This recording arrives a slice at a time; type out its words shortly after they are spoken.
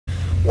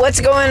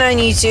What's going on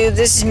YouTube?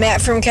 This is Matt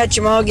from Catch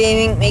 'Em All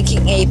Gaming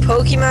making a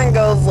Pokemon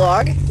Go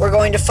vlog. We're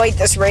going to fight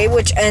this raid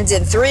which ends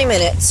in 3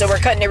 minutes, so we're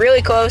cutting it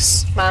really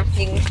close. Mom,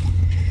 you can...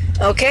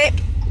 Okay,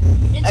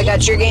 I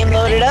got your game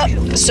loaded up,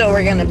 so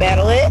we're going to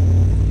battle it,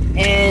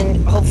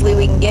 and hopefully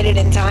we can get it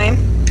in time.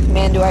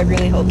 Man, do I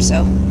really hope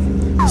so.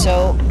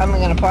 So, I'm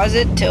going to pause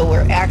it till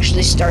we're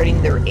actually starting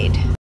the raid.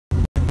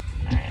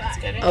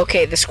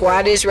 Okay, the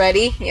squad is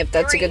ready. Yep,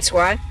 that's a good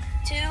squad.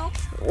 2.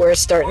 We're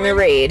starting the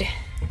raid.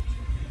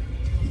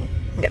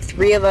 We got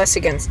 3 of us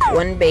against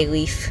 1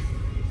 Bayleef.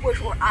 Which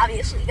we're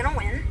obviously gonna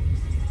win.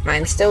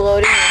 Mine's still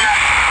loading in.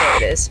 There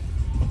it is.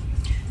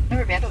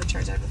 Never battled a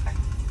Charizard before.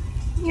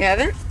 You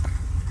haven't?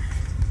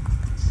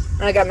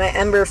 I got my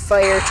Ember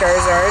Fire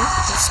Charizard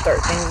to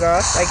start things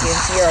off. I can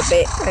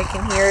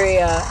hear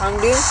a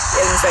Houndoom.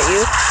 Yeah, is that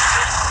you?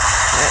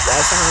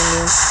 That's a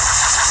Houndoom.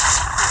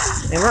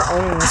 And we're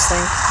owning this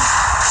thing.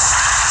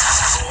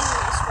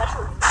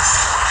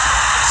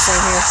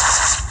 Same here.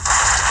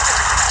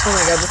 Oh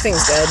my god, the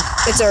thing's dead.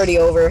 It's already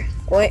over.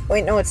 Wait,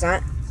 no it's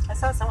not. I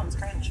saw someone's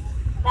cringe.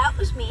 That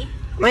was me.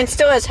 Mine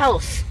still has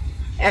health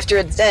after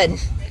it's dead. Me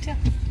too.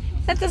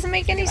 That doesn't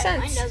make any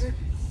sense. Mine doesn't.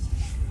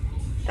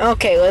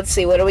 Okay, let's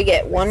see. What do we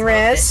get? 1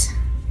 Raz,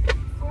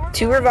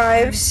 2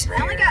 Revives,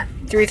 I only got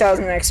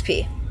 3,000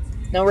 XP.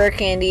 No rare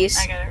candies.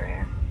 I got it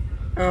rare.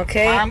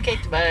 Okay. Mom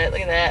kicked butt. Look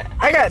at that.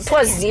 I got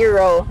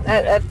 +0.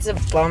 That's a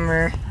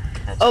bummer.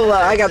 Oh,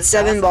 I got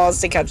 7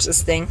 balls to catch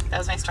this thing. That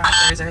was my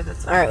strongest Charizard.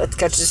 That's Alright, let's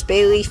catch this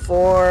Bayleef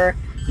for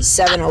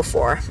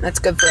 704. That's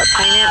good for a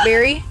Pineapple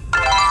Berry.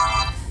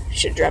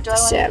 Should drop Do the I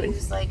want 7. to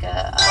use like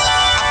a...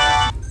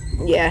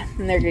 Yeah,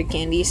 and they're good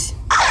candies.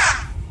 why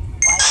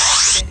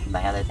did I need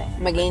my other thing?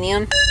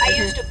 Meganium. I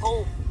used a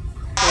bolt.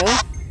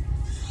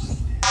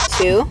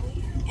 2.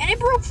 And it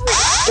broke free.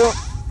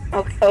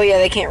 Don't. Oh yeah,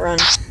 they can't run.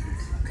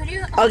 Could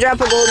you I'll drop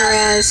a Golden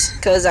Raz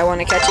because I want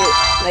to catch it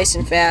nice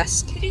and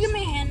fast. could you give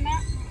me a hand,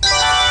 Matt?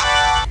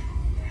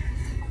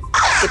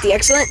 Get the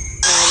excellent.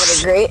 And I got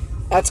a great.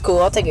 That's cool.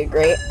 I'll take a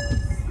great.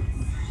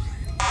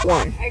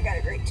 1, I got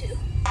a great 2.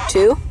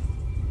 2,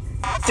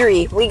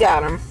 3. We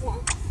got him. 1.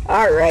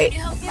 All right. Can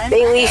you help me?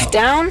 Bayleef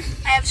down.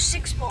 I have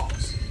 6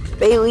 balls.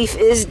 Bayleef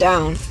is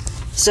down.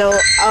 So,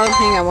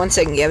 hang on 1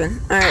 second,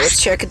 Gavin. Alright,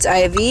 let's check its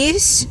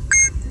IVs.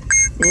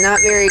 Not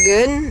very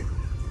good.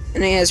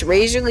 And it has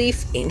Razor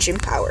Leaf,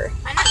 Ancient Power.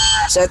 I know.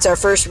 So that's our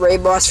first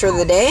raid boss for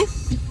the day.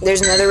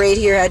 There's another raid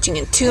here hatching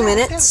in 2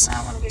 minutes.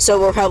 So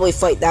we'll probably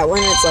fight that one.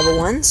 It's level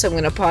 1. So I'm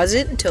going to pause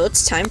it until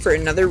it's time for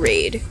another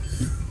raid.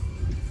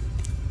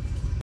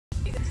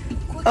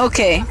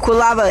 Okay,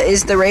 Quilava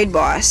is the raid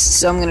boss.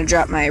 So I'm going to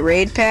drop my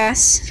raid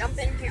pass. Jump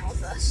in here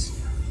with us.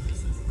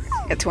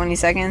 Got 20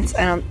 seconds.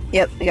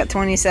 Yep, I got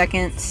 20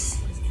 seconds.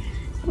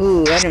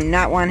 Ooh, I do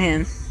not want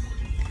him.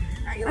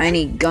 Are you I in?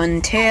 need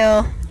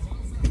Guntail.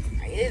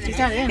 Are you even He's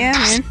not in. Yeah,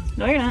 man.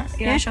 No, you're not.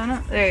 You're Yeah. not showing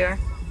up. There you are.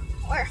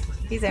 Where?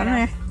 He's there I'm now.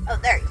 there. Oh,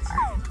 there you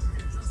are.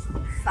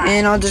 5,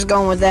 And I'll just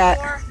go with that.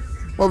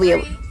 4.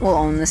 We'll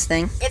own this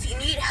thing. If you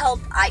need help,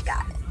 I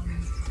got it.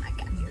 I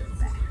got your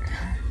back.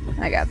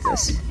 I got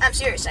this. I'm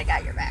serious, I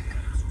got your back.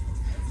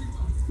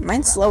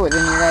 Mine's slower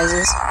than your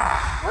guys's.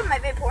 What my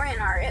Vaporeon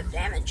are at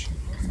damage?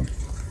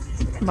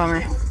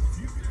 Bummer.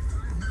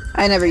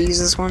 I never use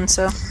this one,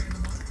 so. It's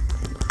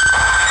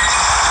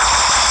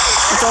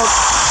all.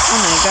 Oh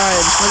my god!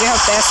 Look at how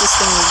fast this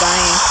thing is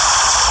dying.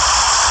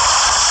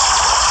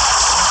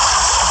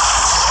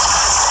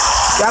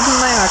 Dropping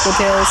my Aqua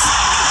Tails.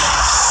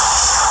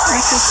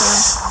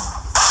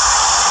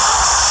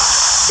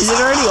 Is it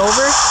already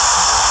over?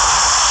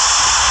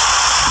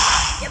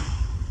 Yep.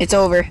 It's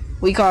over.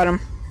 We caught him.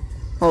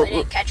 Well, I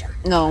didn't catch him.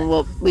 no,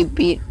 well, we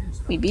beat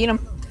him.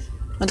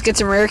 Let's get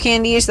some rare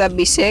candies. That'd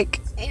be sick.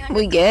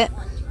 We get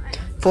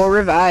 4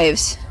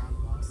 revives.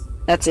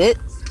 That's it.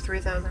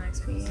 3,000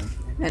 XP.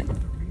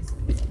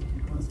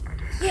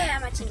 Yeah,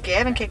 my team.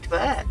 Gavin kicked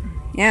butt.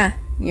 Yeah,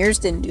 yours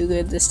didn't do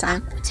good this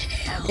time.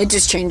 It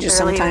just changes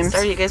Barely even sometimes.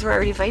 started. You guys were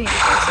already fighting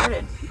before I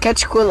started.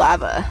 Catch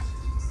Quilava.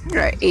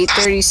 Alright,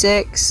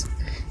 836.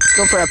 Let's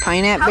go for a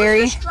Pineapple Berry.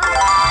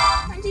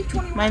 Mine's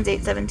 821. Mine's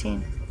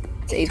 817.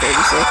 It's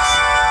 836.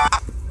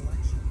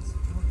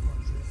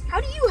 How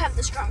do you have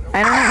the stronger one?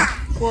 I don't know.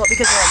 Well,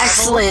 because we're at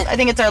Excellent. levels. I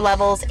think it's our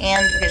levels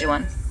and because you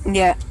won.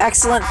 Yeah,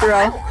 excellent throw.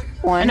 I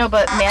 1. know,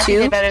 but Matthew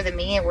 2. did better than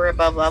me, and we're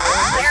above level.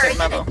 I already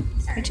Level.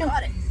 Me too.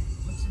 Got it.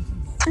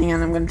 Hang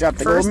on, I'm gonna drop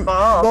the First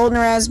ball. golden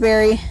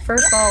raspberry.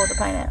 First ball with a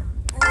pineapple.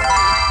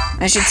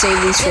 I should save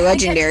these for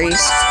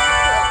legendaries.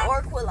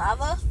 Or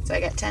Quilava. So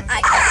I got 10.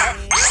 I can I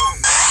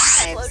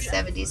have get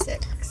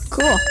 76.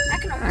 Cool. I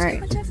can almost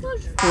Alright. get my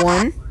Typhlosion.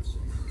 1,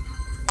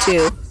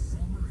 2.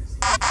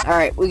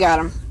 Alright, we got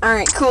him.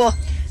 Alright, cool.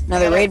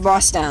 Another raid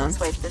boss down. Let's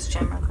wipe this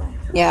gem real quick.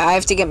 Yeah, I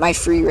have to get my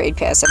free raid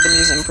pass. I've been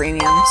using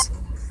premiums.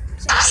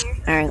 Same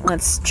here. Alright,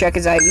 let's check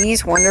his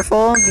IVs.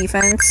 Wonderful.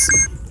 Defense.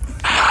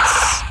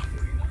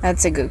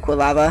 That's a good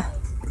Quilava.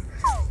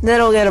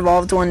 That'll get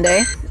evolved one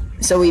day.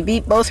 So we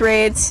beat both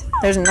raids.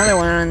 There's another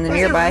one on the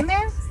nearby.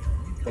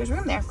 There's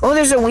room there. Oh,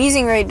 there's a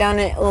Weezing raid down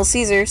at Little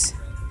Caesars.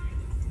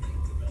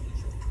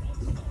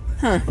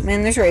 Huh,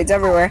 man, there's raids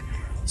everywhere.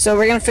 So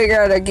we're gonna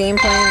figure out our game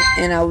plan,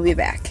 and I'll be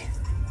back.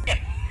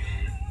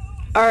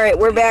 Alright,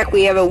 we're back.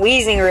 We have a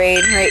Weezing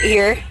raid right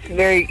here.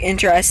 Very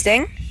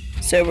interesting.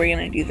 So we're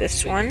gonna do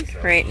this one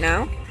right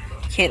now.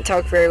 Can't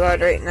talk very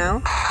loud right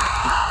now.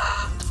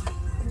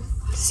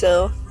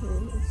 So,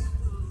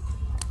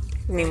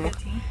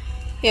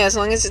 yeah, as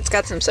long as it's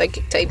got some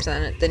psychic types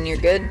on it, then you're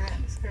good.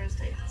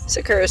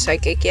 Sakura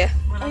psychic, yeah.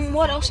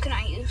 What else can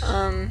I use?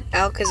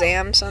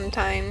 Alakazam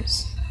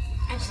sometimes.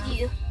 I see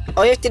you.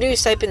 All you have to do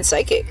is type in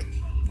psychic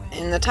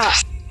in the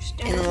top,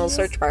 in the little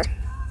search bar.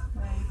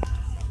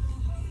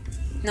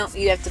 No,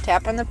 you have to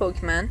tap on the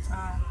Pokemon.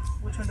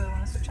 Which one do I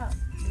want to switch up?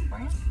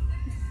 Beforehand?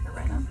 Or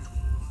right now?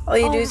 All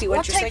you do is you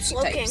want your type's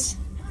psychic looking? types.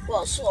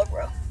 Well,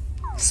 Slowbro.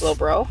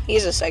 Slowbro,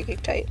 he's a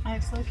psychic type. I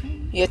have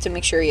Slowking. You have to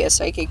make sure he has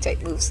psychic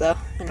type moves though,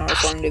 in order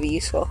for him to be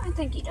useful. I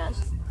think he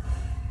does.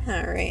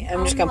 Alright,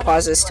 I'm just gonna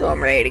pause this till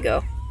I'm ready to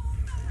go.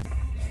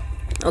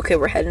 Okay,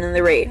 we're heading in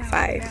the raid.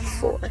 5,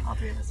 4,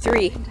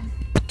 3,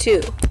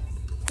 2,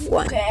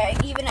 1. Okay,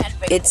 I even had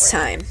big It's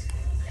time.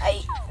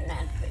 I even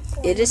had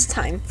big It is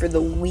time for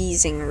the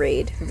Weezing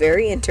raid.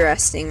 Very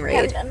interesting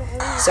raid.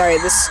 Sorry,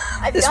 this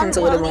one's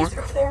a little more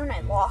before and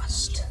I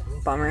lost.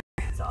 bummer.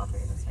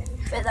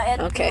 Because I had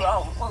to Okay. do it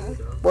all alone.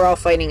 We're all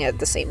fighting at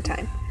the same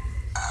time.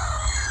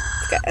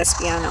 Got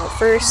Espeon out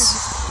first.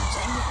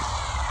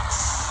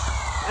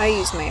 I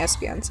use my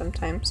Espeon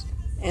sometimes.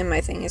 And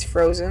my thing is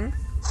frozen.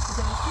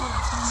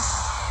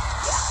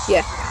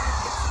 Yeah.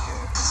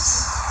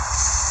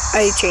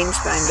 I changed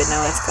mine, but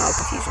now it's called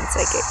Confusion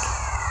Psychic.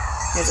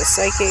 There's a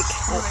Psychic.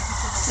 Oh,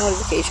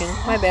 notification.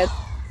 My bad.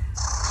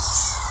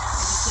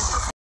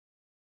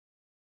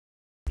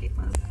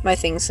 My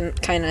thing's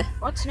kind of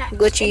What's next?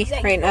 glitchy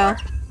right now.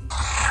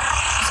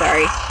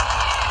 Sorry.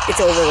 It's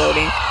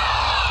overloading.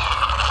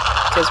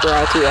 Because we're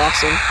all too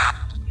awesome.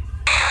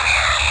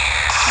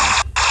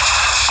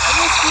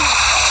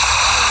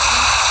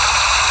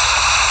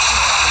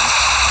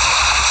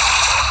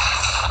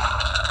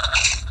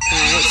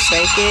 Alright,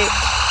 Psychic.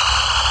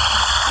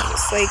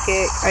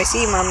 Psychic. I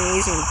see Mom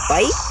using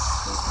Bite.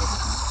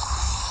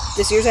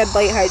 Does yours have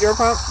Bite Hydro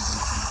Pump?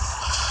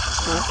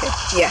 Okay,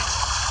 yeah.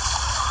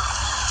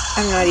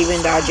 I'm not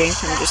even dodging,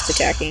 I'm just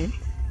attacking.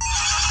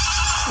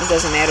 It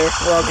doesn't matter,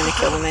 we're all gonna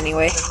kill him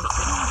anyway.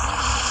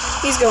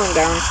 He's going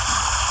down.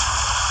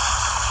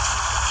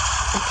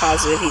 I'm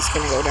positive he's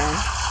gonna go down.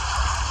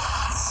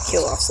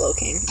 Kill off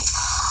Slowking.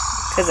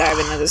 Because I have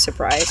another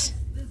surprise.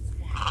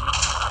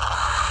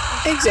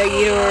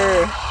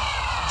 Executor!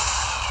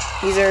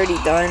 He's already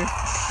done.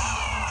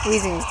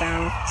 Weezing's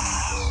down.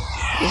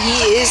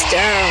 He is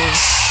down.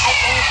 I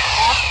finished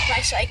off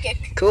my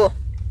psychic. Cool.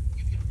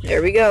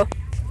 There we go.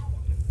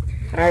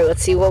 Alright,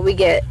 let's see what we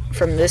get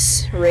from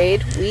this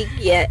raid. We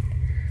get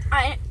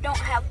I don't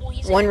have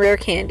Weezing. 1 rare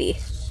candy,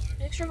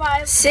 6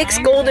 revive. 6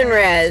 golden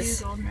raz,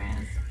 2 golden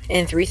raz.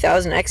 and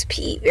 3,000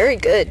 XP. Very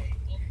good.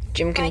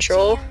 Gym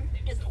control. My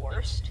team did the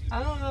worst.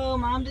 Oh,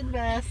 Mom did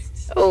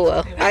best. Oh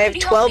well. I have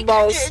Could you help 12 me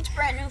balls. catch it? It's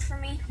brand new for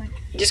me.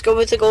 Just go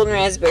with the golden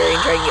raspberry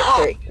and try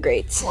and get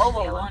greats.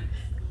 1201.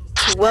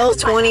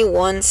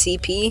 1221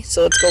 CP,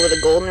 so let's go with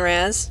a golden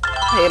raz.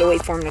 I gotta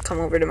wait for him to come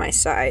over to my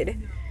side.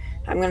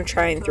 I'm gonna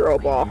try and throw a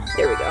ball.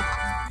 There we go.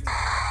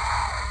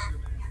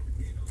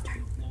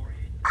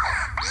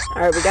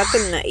 Alright, we got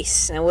the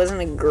nice. It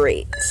wasn't a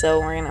great, so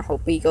we're gonna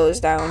hope he goes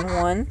down.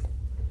 1,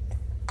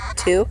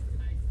 2.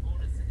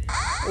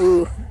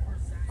 Ooh.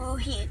 Oh,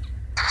 he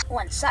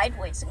went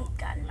sideways and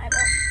got in my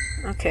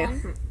boat. Okay.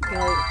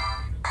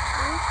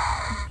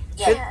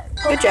 Yeah.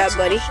 Good job,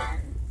 buddy.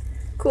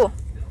 Cool.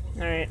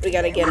 Alright, we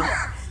gotta get him.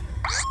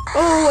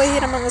 Oh, I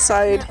hit him on the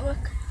side. Look.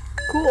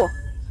 Cool.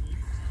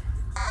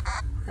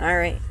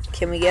 Alright,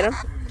 can we get him?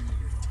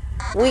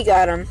 We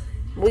got him.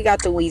 We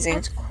got the Weezing.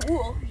 That's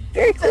cool.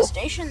 Very cool.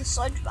 Infestation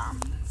Sludge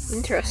Bomb.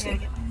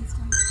 Interesting.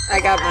 I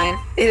got mine.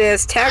 It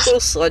has Tackle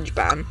Sludge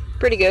Bomb.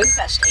 Pretty good.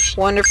 Infestation.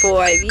 Wonderful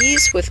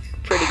IVs with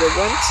pretty good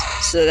ones.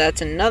 So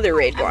that's another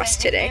raid boss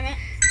today.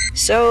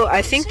 So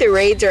I think the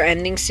raids are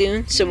ending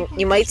soon. So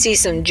you might see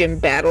some gym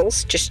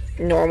battles. Just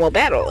normal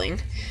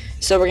battling.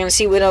 So we're going to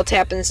see what else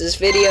happens this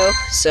video.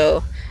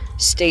 So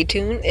stay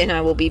tuned and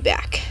I will be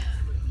back.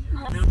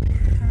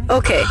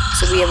 Okay,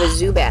 so we have a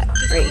Zubat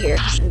right here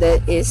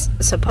that is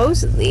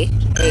supposedly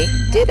a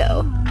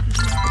Ditto.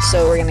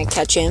 So we're gonna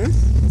catch him.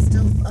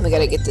 We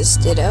gotta get this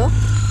Ditto.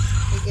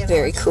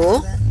 Very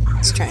cool.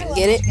 Let's try and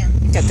get it.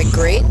 Got the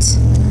great.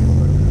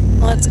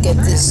 Let's get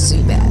this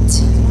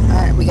Zubat.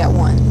 Alright, we got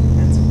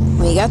 1.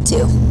 We got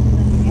 2.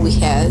 We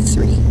have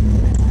 3.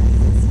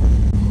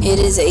 It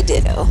is a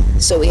Ditto.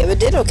 So we have a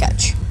Ditto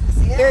catch.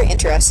 Very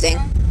interesting.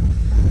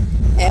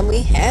 And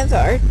we have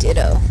our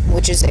Ditto,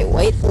 which is a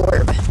white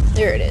orb.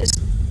 There it is.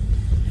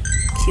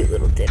 Cute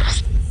little Ditto.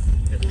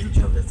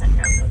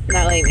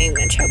 Not like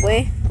maybe in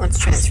Chubway. Let's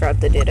transfer out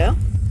the Ditto.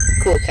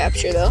 Cool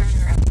capture though.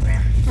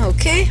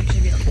 Okay.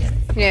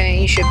 Yeah,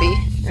 you should be.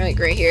 Like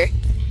right here.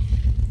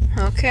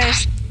 Okay.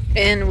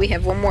 And we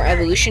have one more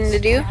evolution to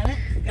do.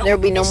 There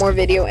will be no more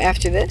video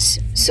after this.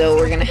 So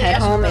we're going to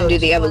head home and do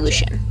the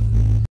evolution.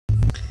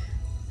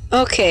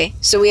 Okay,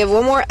 so we have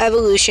one more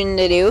evolution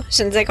to do.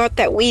 Since I got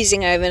that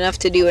Weezing, I have enough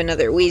to do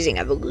another Weezing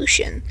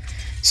evolution.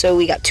 So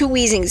we got 2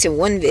 Weezings in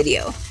one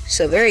video.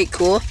 So very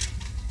cool.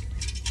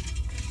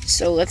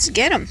 So let's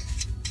get them.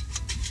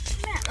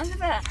 Man, look at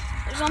that.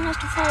 There's almost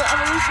a full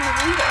evolution of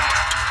Weedle.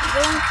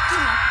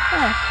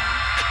 Oh.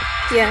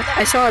 Yeah,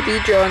 I saw a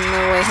Beedrill on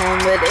the way home,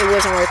 but it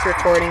wasn't worth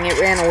recording. It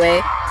ran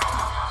away.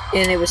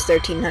 And it was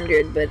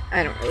 1300, but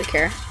I don't really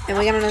care. And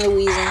we got another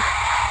Weezing.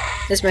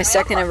 This is my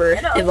second ever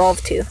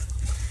evolved to.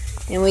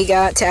 And we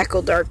got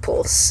Tackle Dark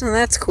Pulse. So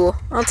that's cool.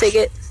 I'll take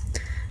it.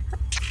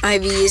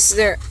 IVs,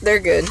 they're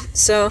good.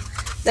 So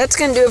that's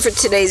going to do it for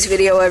today's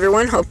video,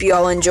 everyone. Hope you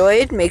all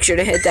enjoyed. Make sure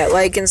to hit that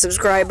like and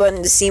subscribe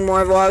button to see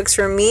more vlogs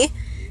from me.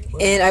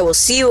 And I will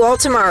see you all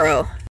tomorrow.